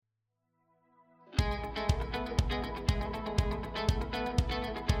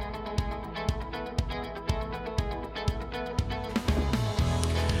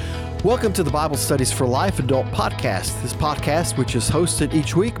Welcome to the Bible Studies for Life Adult Podcast. This podcast, which is hosted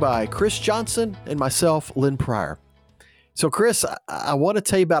each week by Chris Johnson and myself, Lynn Pryor. So, Chris, I want to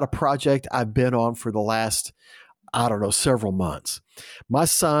tell you about a project I've been on for the last, several months. My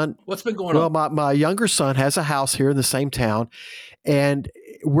son, what's been going on? My younger son has a house here in the same town, and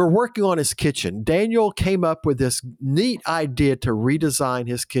we're working on his kitchen. Daniel came up with this neat idea to redesign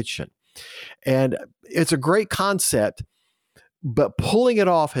his kitchen, and it's a great concept. But pulling it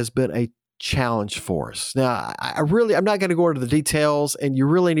off has been a challenge for us. Now, I'm not going to go into the details, and you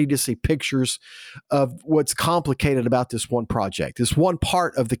really need to see pictures of what's complicated about this one project, this one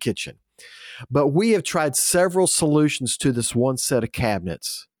part of the kitchen. But we have tried several solutions to this one set of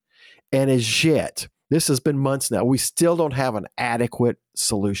cabinets. And as yet, this has been months now, we still don't have an adequate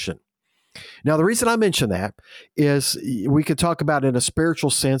solution. Now, the reason I mention that is we could talk about in a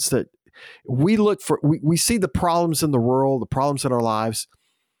spiritual sense that we see the problems in the world, the problems in our lives,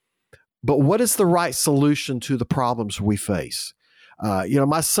 but what is the right solution to the problems we face?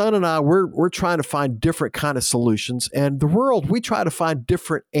 My son and I, we're trying to find different kind of solutions, and the world, we try to find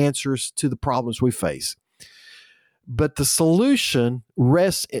different answers to the problems we face. But the solution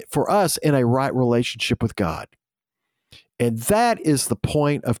rests for us in a right relationship with God. And that is the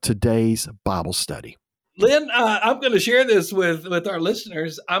point of today's Bible study. Lynn, I'm going to share this with our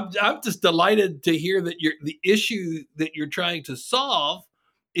listeners. I'm just delighted to hear that the issue that you're trying to solve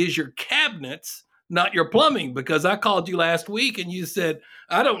is your cabinets, not your plumbing, because I called you last week and you said,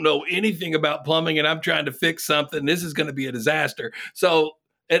 I don't know anything about plumbing and I'm trying to fix something. This is going to be a disaster. So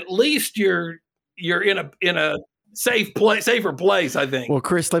at least you're in a safer place, I think. Well,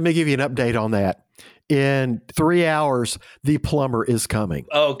 Chris, let me give you an update on that. In 3 hours, the plumber is coming.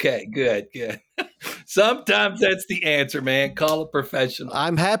 Okay, good. Sometimes that's the answer, man. Call a professional.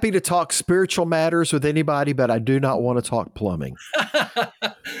 I'm happy to talk spiritual matters with anybody, but I do not want to talk plumbing.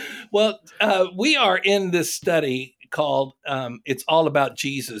 Well, we are in this study called It's All About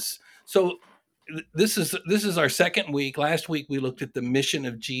Jesus. So this is our second week. Last week, we looked at the mission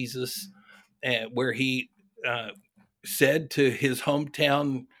of Jesus, where he said to his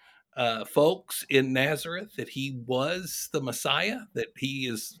hometown folks in Nazareth that he was the Messiah, that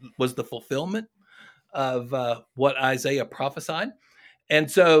he was the fulfillment of what Isaiah prophesied. And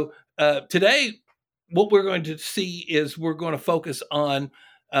so today, what we're going to see is we're going to focus on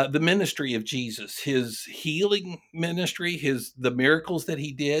the ministry of Jesus, his healing ministry, the miracles that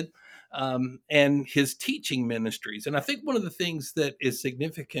he did, and his teaching ministries. And I think one of the things that is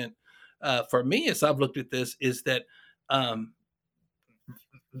significant for me as I've looked at this is that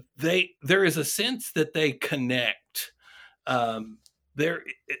there is a sense that they connect. There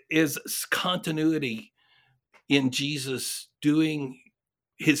is continuity in Jesus doing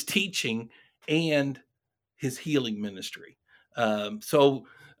his teaching and his healing ministry. So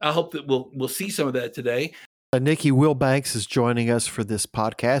I hope that we'll see some of that today. Nikki Wilbanks is joining us for this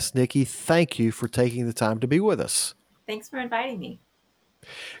podcast. Nikki, thank you for taking the time to be with us. Thanks for inviting me.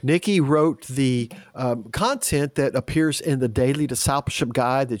 Nikki wrote the content that appears in the Daily Discipleship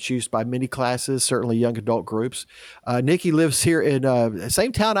Guide that's used by many classes, certainly young adult groups. Nikki lives here in the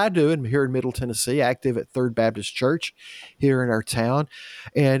same town I do, and here in Middle Tennessee, active at Third Baptist Church here in our town.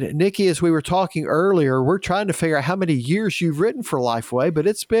 And Nikki, as we were talking earlier, we're trying to figure out how many years you've written for Lifeway, but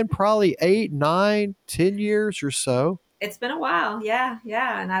it's been probably 8, 9, 10 years or so. It's been a while. Yeah.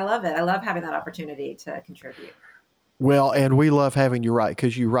 And I love it. I love having that opportunity to contribute. Well, and we love having you write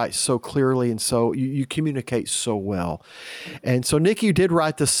because you write so clearly and so you communicate so well. And so, Nikki, you did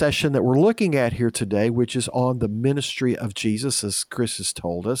write the session that we're looking at here today, which is on the ministry of Jesus, as Chris has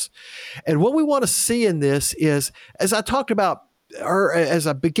told us. And what we want to see in this is, as I talked about, or as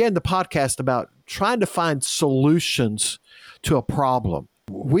I began the podcast about trying to find solutions to a problem.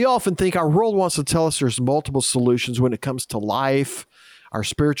 We often think our world wants to tell us there's multiple solutions when it comes to life, our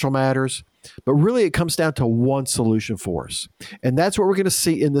spiritual matters. But really, it comes down to one solution for us. And that's what we're going to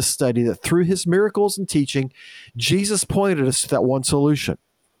see in this study, that through his miracles and teaching, Jesus pointed us to that one solution.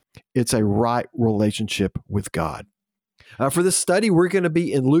 It's a right relationship with God. For this study, we're going to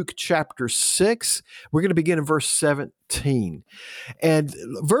be in Luke chapter 6. We're going to begin in verse 17. And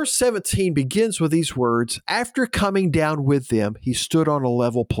verse 17 begins with these words, "After coming down with them, he stood on a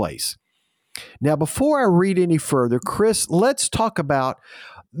level place." Now, before I read any further, Chris, let's talk about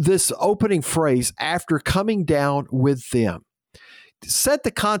this opening phrase, "after coming down with them." Set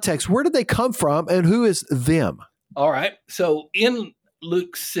the context. Where did they come from and who is them? All right. So in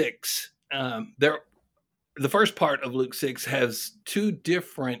Luke 6, the first part of Luke 6 has two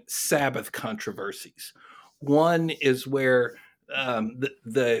different Sabbath controversies. One is where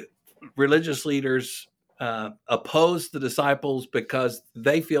the religious leaders oppose the disciples because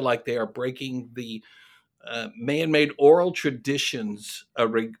they feel like they are breaking the man-made oral traditions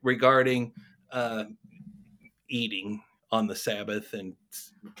regarding eating on the Sabbath and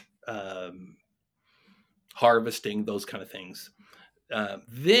harvesting, those kind of things.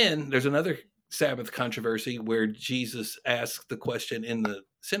 Then there's another Sabbath controversy where Jesus asked the question in the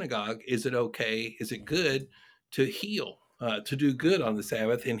synagogue, is it okay, is it good to heal, to do good on the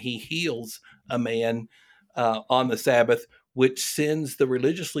Sabbath? And he heals a man on the Sabbath, which sends the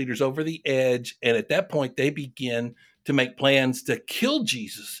religious leaders over the edge. And at that point, they begin to make plans to kill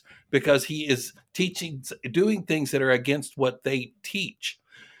Jesus because he is teaching, doing things that are against what they teach.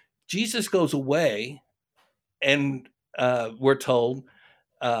 Jesus goes away, and we're told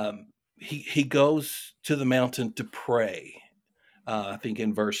he goes to the mountain to pray. I think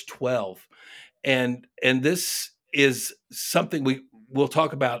in verse 12, and this is something we'll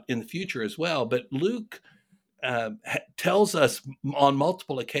talk about in the future as well. But Luke tells us on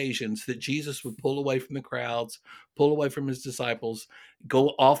multiple occasions that Jesus would pull away from the crowds, pull away from his disciples, go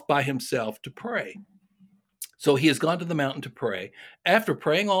off by himself to pray. So he has gone to the mountain to pray. After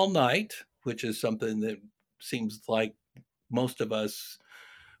praying all night, which is something that seems like most of us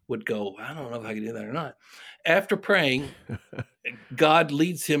would go, I don't know if I can do that or not. After praying, God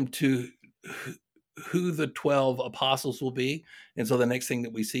leads him to who the 12 apostles will be. And so the next thing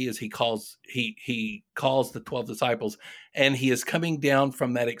that we see is he calls the 12 disciples, and he is coming down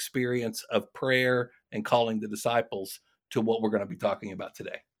from that experience of prayer and calling the disciples to what we're going to be talking about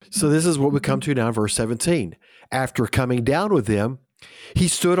today. So this is what we come to now, verse 17. After coming down with them, he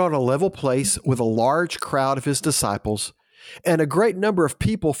stood on a level place with a large crowd of his disciples and a great number of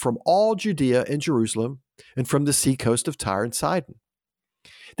people from all Judea and Jerusalem and from the seacoast of Tyre and Sidon.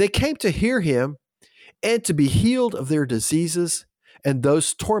 They came to hear him and to be healed of their diseases, and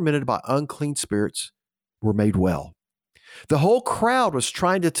those tormented by unclean spirits were made well. The whole crowd was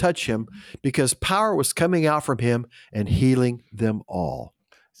trying to touch him because power was coming out from him and healing them all.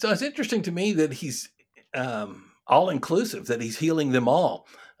 So it's interesting to me that he's all-inclusive, that he's healing them all.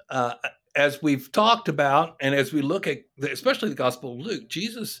 As we've talked about, and as we look at, especially the Gospel of Luke,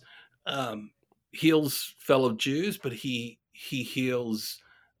 Jesus heals fellow Jews, but he heals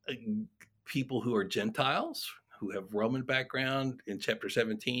people who are Gentiles, who have Roman background. In chapter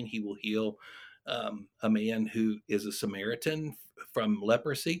 17, he will heal a man who is a Samaritan from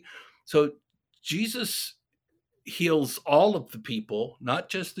leprosy. So Jesus heals all of the people, not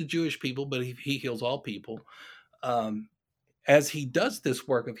just the Jewish people, but he heals all people. As he does this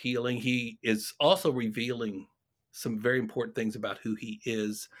work of healing, he is also revealing some very important things about who he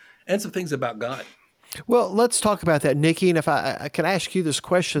is and some things about God. Well, let's talk about that, Nikki. And if I can ask you this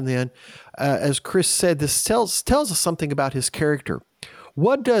question then, as Chris said, this tells us something about his character.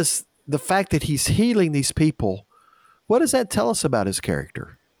 What does the fact that he's healing these people, what does that tell us about his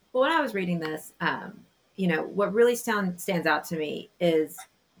character? Well, when I was reading this, what really stands out to me is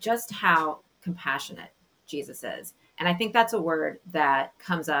just how compassionate Jesus is. And I think that's a word that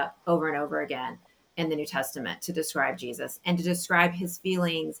comes up over and over again in the New Testament to describe Jesus and to describe his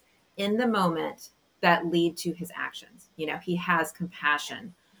feelings in the moment that lead to his actions. He has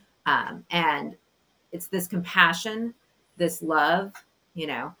compassion. And it's this compassion, this love,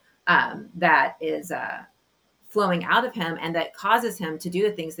 that is flowing out of him and that causes him to do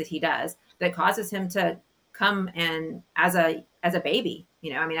the things that he does, that causes him to come and as a baby,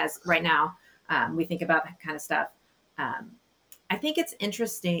 as right now we think about that kind of stuff. I think it's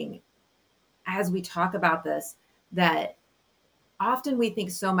interesting as we talk about this, that often we think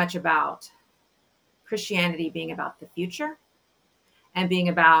so much about Christianity being about the future and being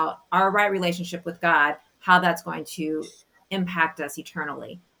about our right relationship with God, how that's going to impact us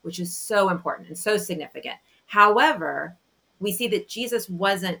eternally, which is so important and so significant. However, we see that Jesus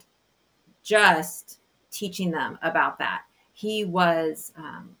wasn't just teaching them about that. He was,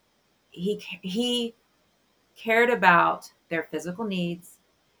 he cared about their physical needs.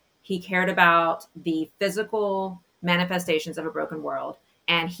 He cared about the physical manifestations of a broken world.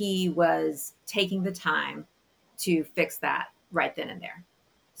 And he was taking the time to fix that right then and there.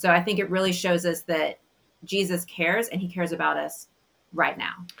 So I think it really shows us that Jesus cares, and he cares about us right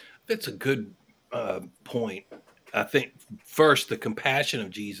now. That's a good point. I think first, the compassion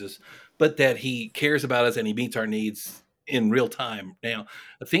of Jesus, but that he cares about us and he meets our needs in real time. Now,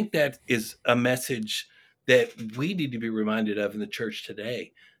 I think that is a message that we need to be reminded of in the church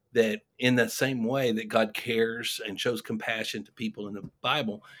today, that in the same way that God cares and shows compassion to people in the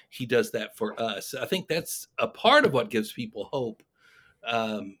Bible, he does that for us. I think that's a part of what gives people hope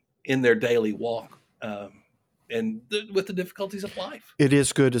in their daily walk with the difficulties of life. It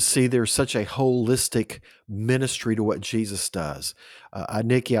is good to see there's such a holistic ministry to what Jesus does.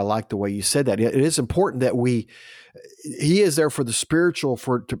 Nikki, I like the way you said that. It is important that he is there for the spiritual,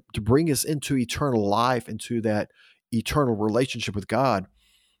 to bring us into eternal life, into that eternal relationship with God.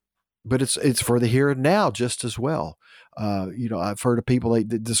 But it's for the here and now just as well. I've heard of people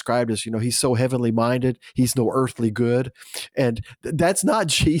that described as, he's so heavenly minded, he's no earthly good. And that's not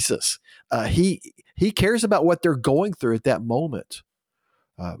Jesus. He cares about what they're going through at that moment,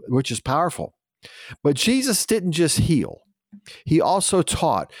 which is powerful. But Jesus didn't just heal. He also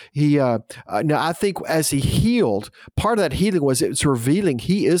taught. Now I think as he healed, part of that healing was it's revealing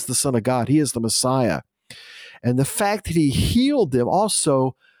he is the Son of God. He is the Messiah. And the fact that he healed them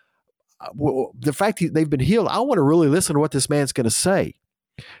also, the fact that they've been healed, I want to really listen to what this man's going to say.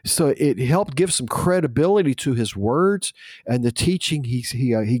 So it helped give some credibility to his words and the teaching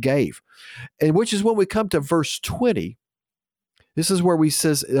he gave. And which is when we come to verse 20. This is where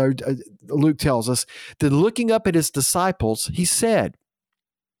Luke tells us, then looking up at his disciples, he said,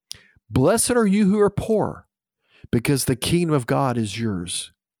 "Blessed are you who are poor, because the kingdom of God is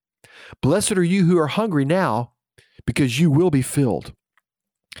yours. Blessed are you who are hungry now, because you will be filled.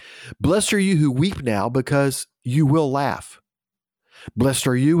 Blessed are you who weep now, because you will laugh. Blessed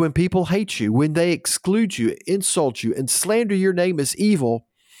are you when people hate you, when they exclude you, insult you, and slander your name as evil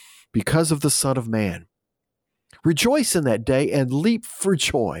because of the Son of Man. Rejoice in that day and leap for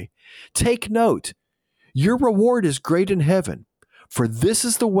joy. Take note, your reward is great in heaven, for this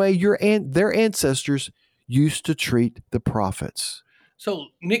is the way their ancestors used to treat the prophets." So,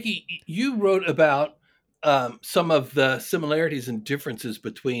 Nikki, you wrote about some of the similarities and differences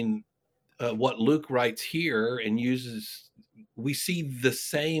between what Luke writes here and uses. We see the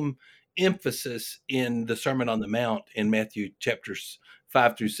same emphasis in the Sermon on the Mount in Matthew chapters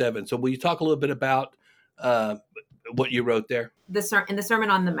 5-7. So will you talk a little bit about what you wrote there? In the Sermon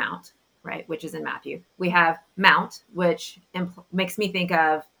on the Mount, right, which is in Matthew, we have Mount, which makes me think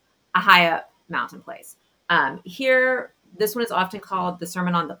of a high up mountain place. Here, this one is often called the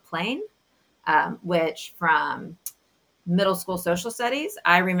Sermon on the Plain, which from middle school social studies,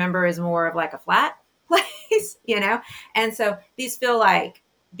 I remember is more of like a flat place, And so these feel like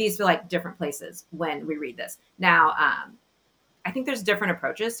different places when we read this. Now, I think there's different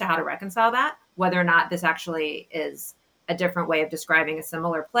approaches to how to reconcile that, whether or not this actually is a different way of describing a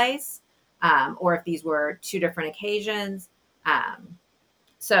similar place, or if these were two different occasions.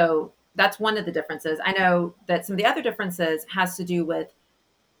 So that's one of the differences. I know that some of the other differences has to do with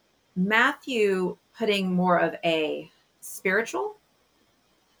Matthew putting more of a spiritual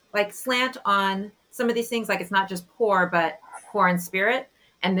slant on some of these things. Like it's not just poor, but poor in spirit.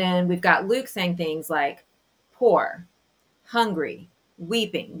 And then we've got Luke saying things like poor, hungry,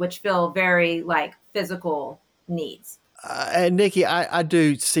 weeping, which feel very like physical needs. And Nikki, I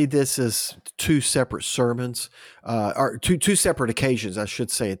do see this as two separate sermons, or two separate occasions, I should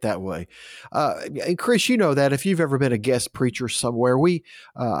say it that way. And Chris, you know that if you've ever been a guest preacher somewhere,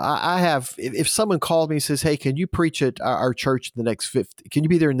 I have. If someone called me and says, "Hey, can you preach at our church can you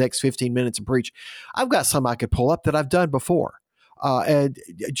be there in the next 15 minutes and preach?" I've got some I could pull up that I've done before. And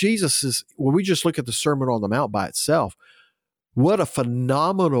Jesus when we just look at the Sermon on the Mount by itself, what a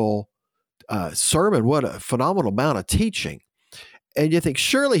phenomenal sermon, what a phenomenal amount of teaching. And you think,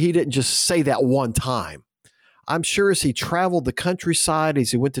 surely he didn't just say that one time. I'm sure as he traveled the countryside,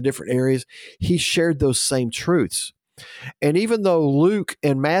 as he went to different areas, he shared those same truths. And even though Luke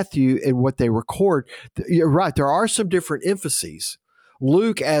and Matthew and what they record, you're right, there are some different emphases.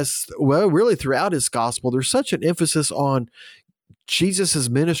 Luke, really throughout his gospel, there's such an emphasis on Jesus's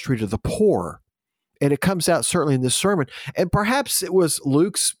ministry to the poor. And it comes out certainly in this sermon. And perhaps it was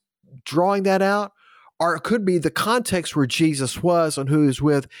Luke's drawing that out, or it could be the context where Jesus was and who he was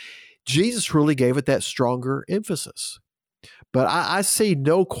with. Jesus really gave it that stronger emphasis. But I see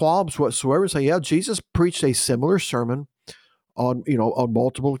no qualms whatsoever saying, yeah, Jesus preached a similar sermon on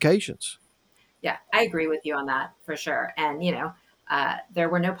multiple occasions. Yeah, I agree with you on that for sure. And, there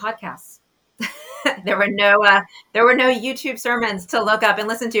were no podcasts. there were no YouTube sermons to look up and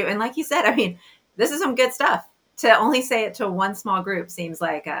listen to. And like you said, I mean, this is some good stuff. To only say it to one small group seems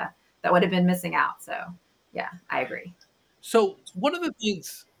like that would have been missing out. So, yeah, I agree. So one of the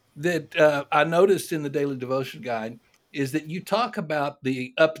things that I noticed in the Daily Devotion Guide is that you talk about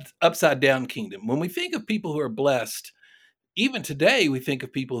the upside down kingdom. When we think of people who are blessed, even today, we think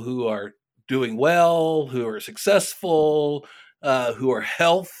of people who are doing well, who are successful, who are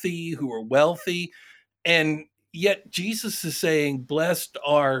healthy, who are wealthy. And yet Jesus is saying blessed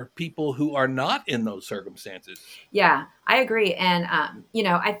are people who are not in those circumstances. Yeah, I agree. And,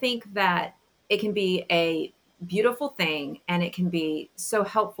 I think that it can be a beautiful thing, and it can be so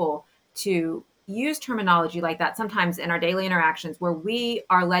helpful to use terminology like that sometimes in our daily interactions, where we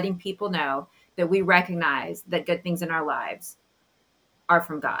are letting people know that we recognize that good things in our lives are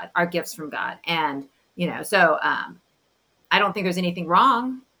from God, are gifts from God. And, so I don't think there's anything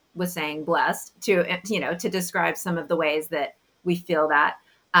wrong with saying blessed to describe some of the ways that we feel that.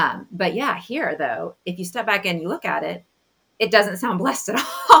 But yeah, here though, if you step back and you look at it, it doesn't sound blessed at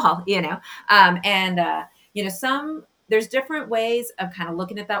all, there's different ways of kind of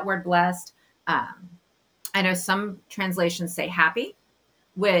looking at that word blessed. I know some translations say happy,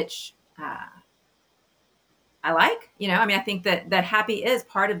 which I like, I think that happy is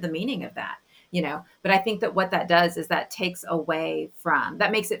part of the meaning of that, but I think that what that does is that takes away from,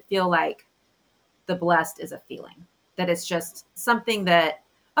 that makes it feel like the blessed is a feeling, that it's just something that,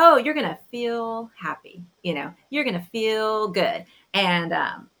 oh, you're going to feel happy, you're going to feel good. And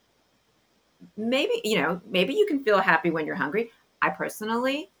maybe you can feel happy when you're hungry. I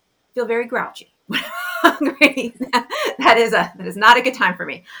personally feel very grouchy when I'm hungry. That is not a good time for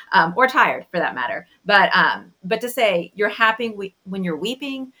me, or tired for that matter. But to say you're happy when you're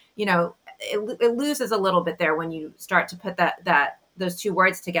weeping, it loses a little bit there when you start to put those two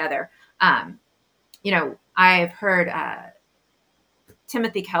words together. I've heard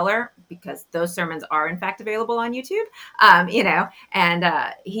Timothy Keller, because those sermons are in fact available on YouTube, and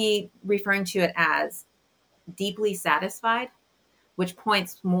he referring to it as deeply satisfied, which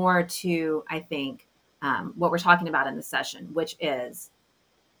points more to, I think, what we're talking about in this session, which is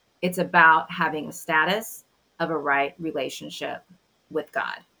it's about having a status of a right relationship with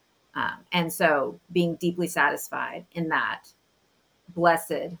God. And so being deeply satisfied in that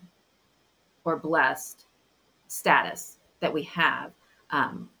blessed or blessed status that we have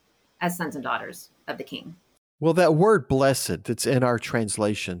as sons and daughters of the King. Well, that word blessed that's in our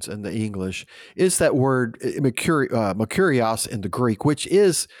translations in the English is that word makarios in the Greek, which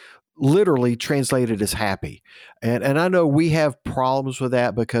is literally translated as happy. And I know we have problems with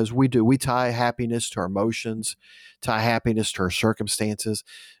that because we tie happiness to our emotions, tie happiness to our circumstances.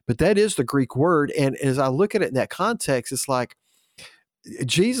 But that is the Greek word. And as I look at it in that context, it's like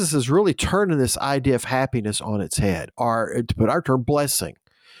Jesus is really turning this idea of happiness on its head, or to put our term, blessing.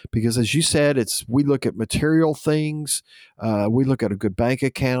 Because as you said, we look at material things, we look at a good bank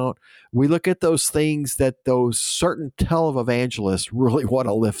account, we look at those things that those certain televangelists really want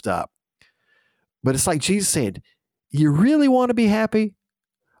to lift up. But it's like Jesus said, you really want to be happy?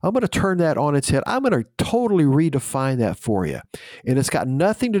 I'm going to turn that on its head. I'm going to totally redefine that for you. And it's got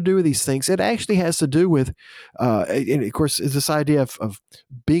nothing to do with these things. It actually has to do with, and of course, it's this idea of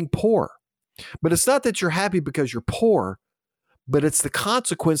being poor. But it's not that you're happy because you're poor, but it's the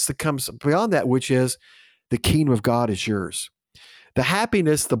consequence that comes beyond that, which is the kingdom of God is yours. The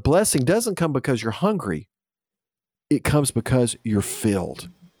happiness, the blessing doesn't come because you're hungry. It comes because you're filled.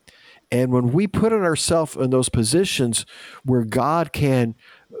 And when we put ourselves in those positions where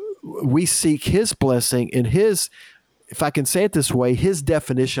we seek his blessing and his, if I can say it this way, his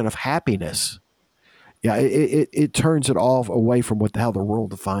definition of happiness, it turns it all away from how the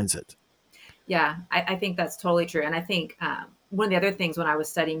world defines it. Yeah, I think that's totally true. And I think one of the other things when I was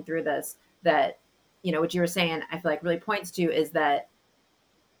studying through this that, what you were saying, I feel like really points to is that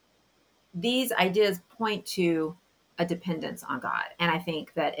these ideas point to a dependence on God. And I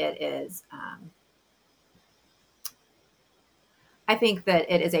think that it is,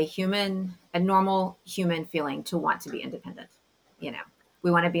 a normal human feeling to want to be independent. We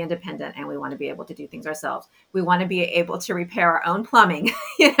want to be independent and we want to be able to do things ourselves. We want to be able to repair our own plumbing,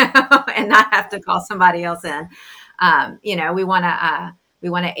 and not have to call somebody else in. We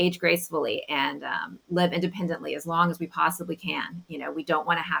want to age gracefully and live independently as long as we possibly can. We don't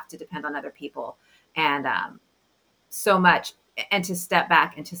want to have to depend on other people and so much. And to step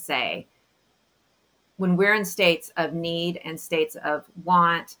back and to say, when we're in states of need and states of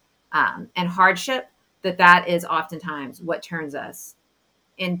want and hardship, that is oftentimes what turns us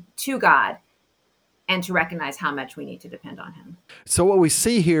into God and to recognize how much we need to depend on him. So what we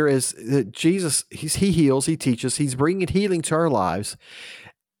see here is that Jesus, he heals, he teaches, he's bringing healing to our lives.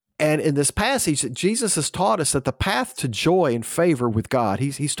 And in this passage, Jesus has taught us that the path to joy and favor with God,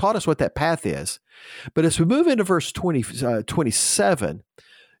 he's taught us what that path is. But as we move into verse 27,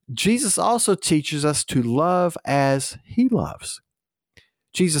 Jesus also teaches us to love as he loves.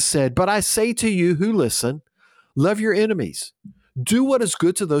 Jesus said, "But I say to you who listen, love your enemies. Do what is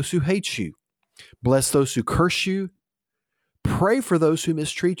good to those who hate you. Bless those who curse you. Pray for those who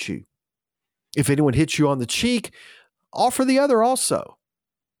mistreat you. If anyone hits you on the cheek, offer the other also.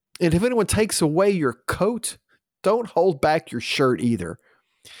 And if anyone takes away your coat, don't hold back your shirt either.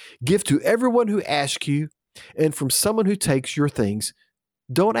 Give to everyone who asks you, And from someone who takes your things,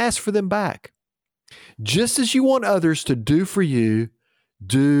 don't ask for them back. Just as you want others to do for you,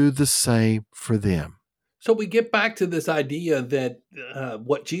 do the same for them. So we get back to this idea that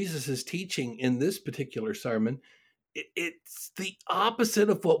what Jesus is teaching in this particular sermon, it's the opposite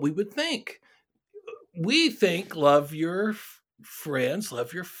of what we would think. We think love your friends,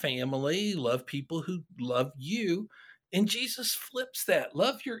 love your family, love people who love you. And Jesus flips that.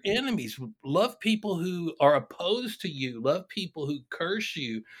 Love your enemies, love people who are opposed to you, love people who curse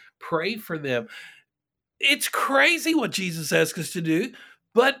you, pray for them. It's crazy what Jesus asks us to do,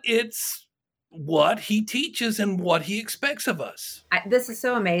 but it's what he teaches and what he expects of us. This is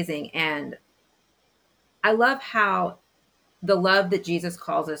so amazing. And I love how the love that Jesus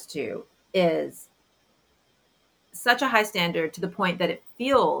calls us to is such a high standard to the point that it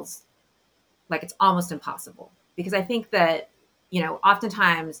feels like it's almost impossible. Because I think that,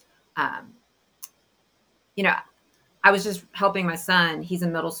 oftentimes, I was just helping my son. He's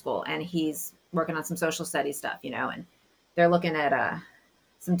in middle school and he's working on some social studies stuff, and they're looking at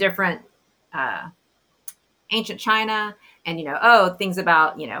some different ancient China and, things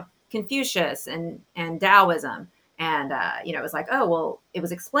about, Confucius and Taoism. And, it was like, oh, well, it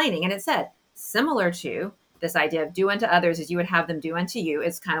was explaining. And it said, similar to this idea of do unto others as you would have them do unto you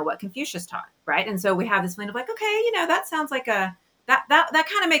is kind of what Confucius taught, right? And so we have this feeling of like, okay, that sounds like that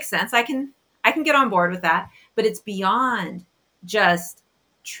kind of makes sense. I can get on board with that. But it's beyond just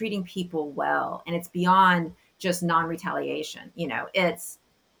treating people well, and it's beyond just non-retaliation. It's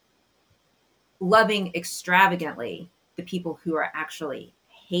loving extravagantly the people who are actually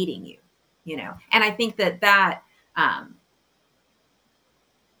hating you. And I think that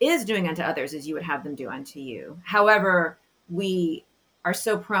is doing unto others as you would have them do unto you. However, we are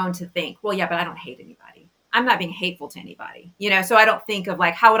so prone to think, well, yeah, but I don't hate anybody. I'm not being hateful to anybody, so I don't think of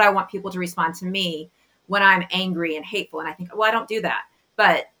like, how would I want people to respond to me when I'm angry and hateful? And I think, well, I don't do that,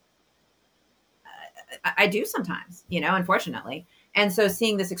 but I do sometimes, unfortunately. And so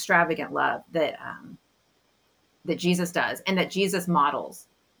seeing this extravagant love that Jesus does and that Jesus models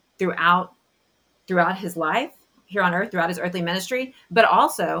throughout his life here on earth, throughout his earthly ministry, but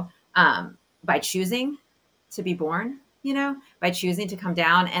also by choosing to be born, by choosing to come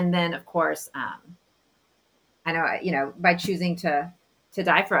down. And then of course, by choosing to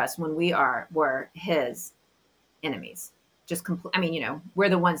die for us when we're his enemies, we're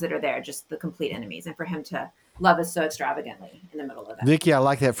the ones that are there, just the complete enemies. And for him to love us so extravagantly in the middle of that. Nikki, I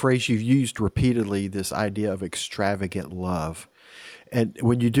like that phrase you've used repeatedly, this idea of extravagant love. And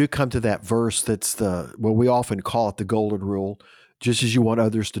when you do come to that verse, that's what we often call it the golden rule, just as you want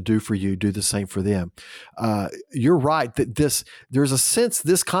others to do for you, do the same for them. You're right that there's a sense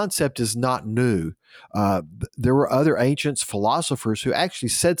this concept is not new. There were other ancient philosophers who actually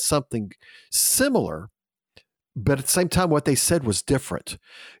said something similar, but at the same time, what they said was different.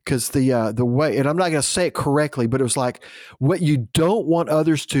 Because the way, and I'm not going to say it correctly, but it was like, what you don't want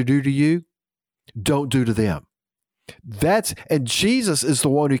others to do to you, don't do to them. And Jesus is the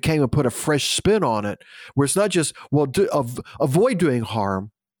one who came and put a fresh spin on it, where it's not just, avoid doing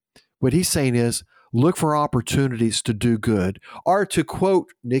harm. What he's saying is, look for opportunities to do good, or to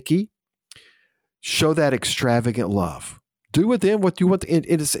quote Nikki, show that extravagant love. Do with them what you want.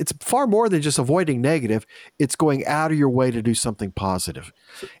 It's far more than just avoiding negative. It's going out of your way to do something positive.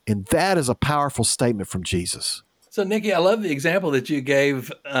 And that is a powerful statement from Jesus. So, Nikki, I love the example that you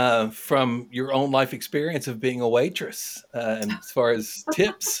gave from your own life experience of being a waitress. And as far as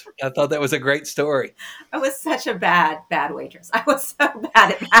tips, I thought that was a great story. I was such a bad waitress. I was so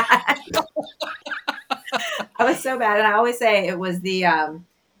bad at that. I was so bad. And I always say it was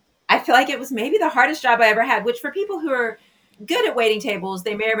I feel like it was maybe the hardest job I ever had, which for people who are good at waiting tables,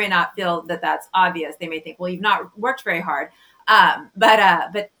 they may or may not feel that that's obvious. They may think, well, you've not worked very hard. But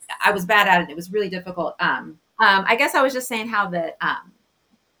I was bad at it. It was really difficult. I guess I was just saying how that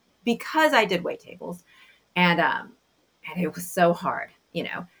because I did wait tables and it was so hard,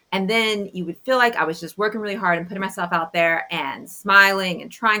 and then you would feel like I was just working really hard and putting myself out there and smiling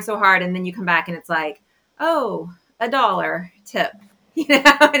and trying so hard. And then you come back and it's like, oh, $1 tip, and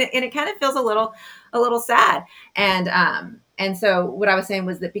it kind of feels a little sad. And so what I was saying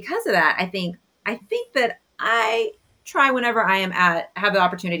was that because of that, I think that I try whenever I have the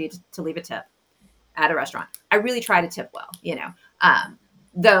opportunity to leave a tip at a restaurant. I really try to tip well,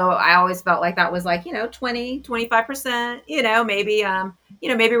 though I always felt like that was like, 20, 25%,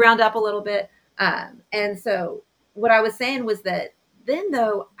 maybe round up a little bit. And so what I was saying was that then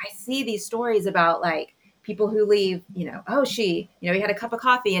though I see these stories about like people who leave, he had a cup of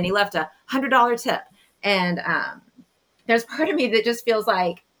coffee and he left $100 tip. And there's part of me that just feels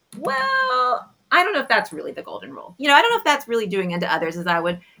like, well, I don't know if that's really the golden rule. I don't know if that's really doing unto others as I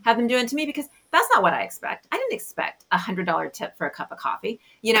would have them do unto me, because that's not what I expect. I didn't expect $100 tip for a cup of coffee,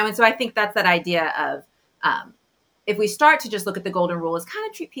 and so I think that's that idea of if we start to just look at the golden rule as kind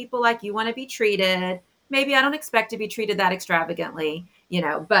of treat people like you want to be treated. Maybe I don't expect to be treated that extravagantly,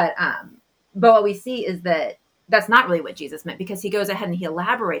 but what we see is that that's not really what Jesus meant, because he goes ahead and he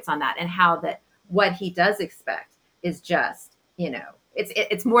elaborates on that, and how that what he does expect is just,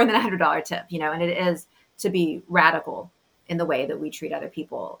 it's more than $100 tip, and it is to be radical in the way that we treat other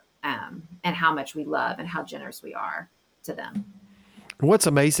people, and how much we love and how generous we are to them. What's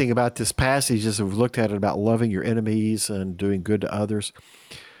amazing about this passage is we've looked at it about loving your enemies and doing good to others.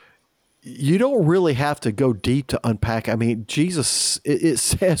 You don't really have to go deep to unpack. I mean, Jesus, it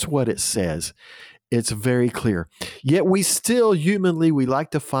says what it says. It's very clear. Yet we still humanly, we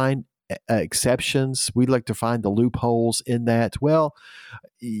like to find exceptions. We like to find the loopholes in that. Well,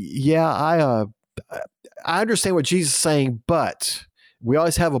 yeah, I understand what Jesus is saying, but we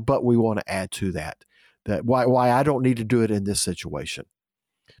always have a but we want to add to that. That why I don't need to do it in this situation.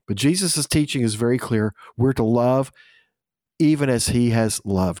 But Jesus' teaching is very clear. We're to love even as he has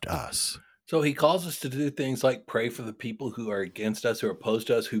loved us. So he calls us to do things like pray for the people who are against us, who are opposed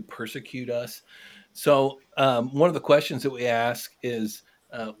to us, who persecute us. So one of the questions that we ask is,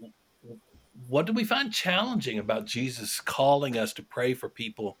 what do we find challenging about Jesus calling us to pray for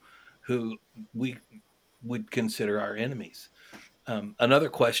people who we would consider our enemies? Another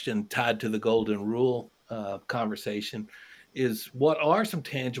question tied to the golden rule conversation is, what are some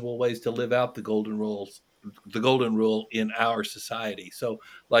tangible ways to live out the golden rule in our society? So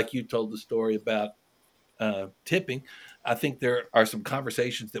like you told the story about tipping, I think there are some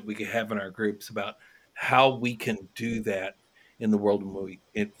conversations that we could have in our groups about how we can do that in the world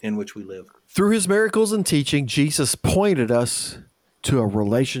in which we live. Through his miracles and teaching, Jesus pointed us to a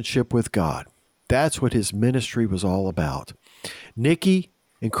relationship with God. That's what his ministry was all about. Nikki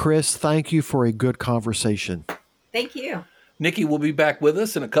and Chris, thank you for a good conversation. Thank you. Nikki will be back with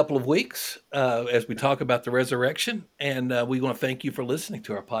us in a couple of weeks as we talk about the resurrection. And we want to thank you for listening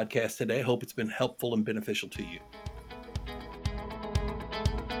to our podcast today. Hope it's been helpful and beneficial to you.